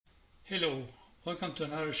Hello, welcome to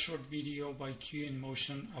another short video by Q in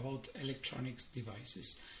Motion about electronics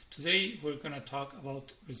devices. Today we're going to talk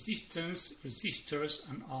about resistance,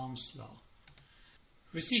 resistors and Ohm's law.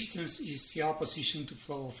 Resistance is the opposition to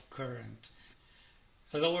flow of current.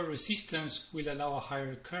 A lower resistance will allow a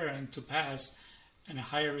higher current to pass, and a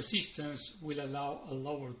higher resistance will allow a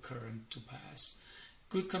lower current to pass.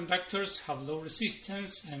 Good conductors have low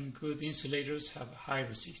resistance and good insulators have high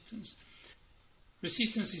resistance.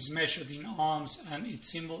 Resistance is measured in ohms and its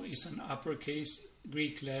symbol is an uppercase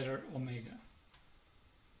Greek letter omega.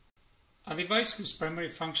 A device whose primary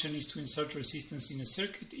function is to insert resistance in a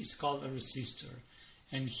circuit is called a resistor.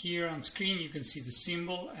 And here on screen you can see the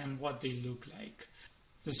symbol and what they look like.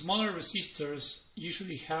 The smaller resistors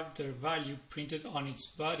usually have their value printed on its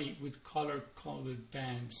body with color-coded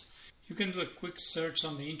bands. You can do a quick search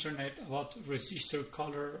on the internet about resistor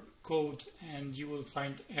color code and you will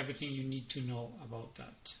find everything you need to know about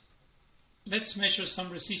that. Let's measure some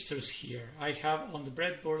resistors here. I have on the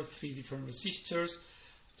breadboard 3 different resistors.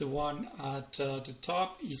 The one at the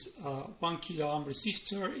top is a 1 kilo ohm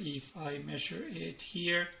resistor. If I measure it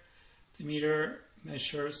here, the meter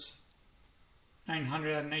measures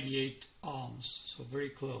 998 ohms, so very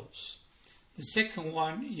close. The second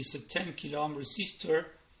one is a 10 kilo ohm resistor.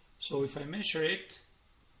 So if I measure it,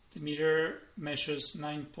 the meter measures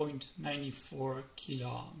 9.94 kilo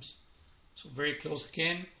ohms. So very close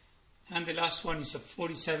again. And the last one is a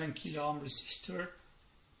 47 kilo ohm resistor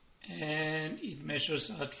and it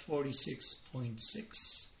measures at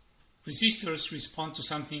 46.6. Resistors respond to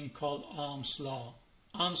something called Ohm's law.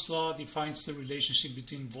 Ohm's law defines the relationship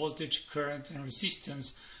between voltage, current and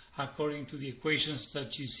resistance according to the equations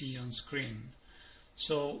that you see on screen.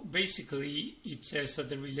 So basically it says that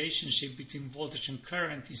the relationship between voltage and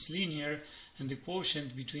current is linear and the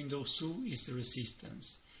quotient between those two is the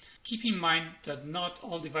resistance. Keep in mind that not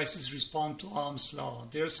all devices respond to Ohm's law.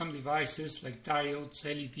 There are some devices like diodes,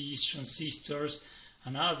 LEDs, transistors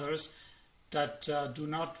and others that do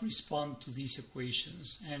not respond to these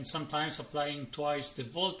equations, and sometimes applying twice the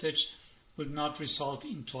voltage would not result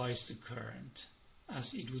in twice the current,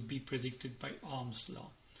 as it would be predicted by Ohm's law.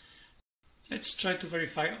 Let's try to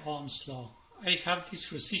verify Ohm's law. I have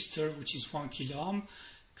this resistor, which is 1 kilo ohm,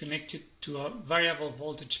 connected to a variable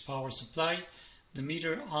voltage power supply. The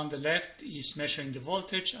meter on the left is measuring the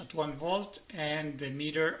voltage at 1 volt and the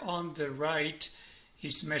meter on the right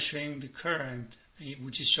is measuring the current,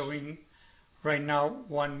 which is showing right now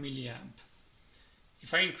 1 milliamp.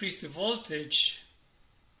 If I increase the voltage,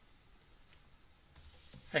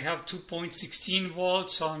 I have 2.16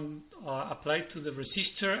 volts applied to the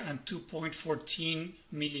resistor and 2.14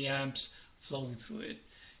 milliamps flowing through it.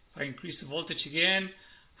 If I increase the voltage again,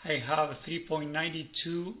 I have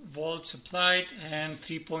 3.92 volts applied and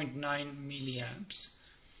 3.9 milliamps.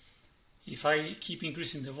 If I keep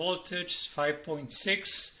increasing the voltage,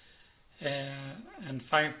 5.6 and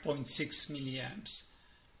 5.6 milliamps.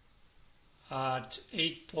 At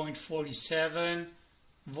 8.47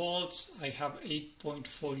 volts, I have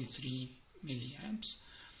 8.43 milliamps.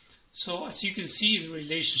 So as you can see, the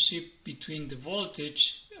relationship between the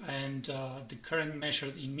voltage and the current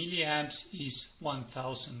measured in milliamps is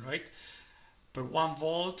 1000, right? Per 1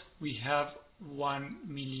 volt we have 1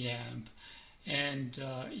 milliamp, and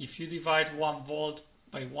if you divide 1 volt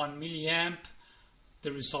by 1 milliamp,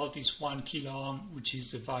 the result is 1 kilo ohm, which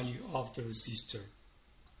is the value of the resistor.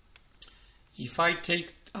 If I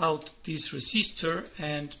take out this resistor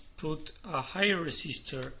and put a higher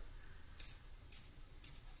resistor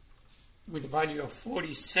with a value of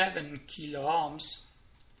 47 kilo ohms,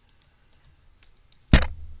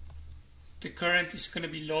 the current is going to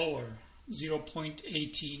be lower,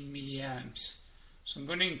 0.18 milliamps. So I'm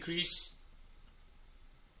going to increase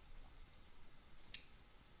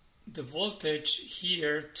the voltage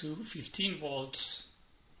here to 15 volts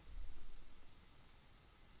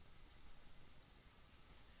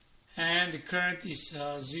and the current is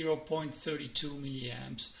 0.32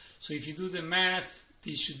 milliamps. So if you do the math,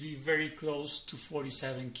 this should be very close to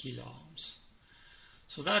 47 kilo ohms.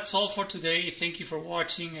 So that's all for today. Thank you for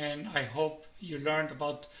watching and I hope you learned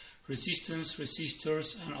about resistance,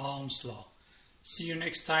 resistors and Ohm's law. See you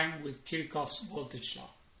next time with Kirchhoff's voltage law.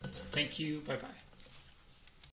 Thank you. Bye bye.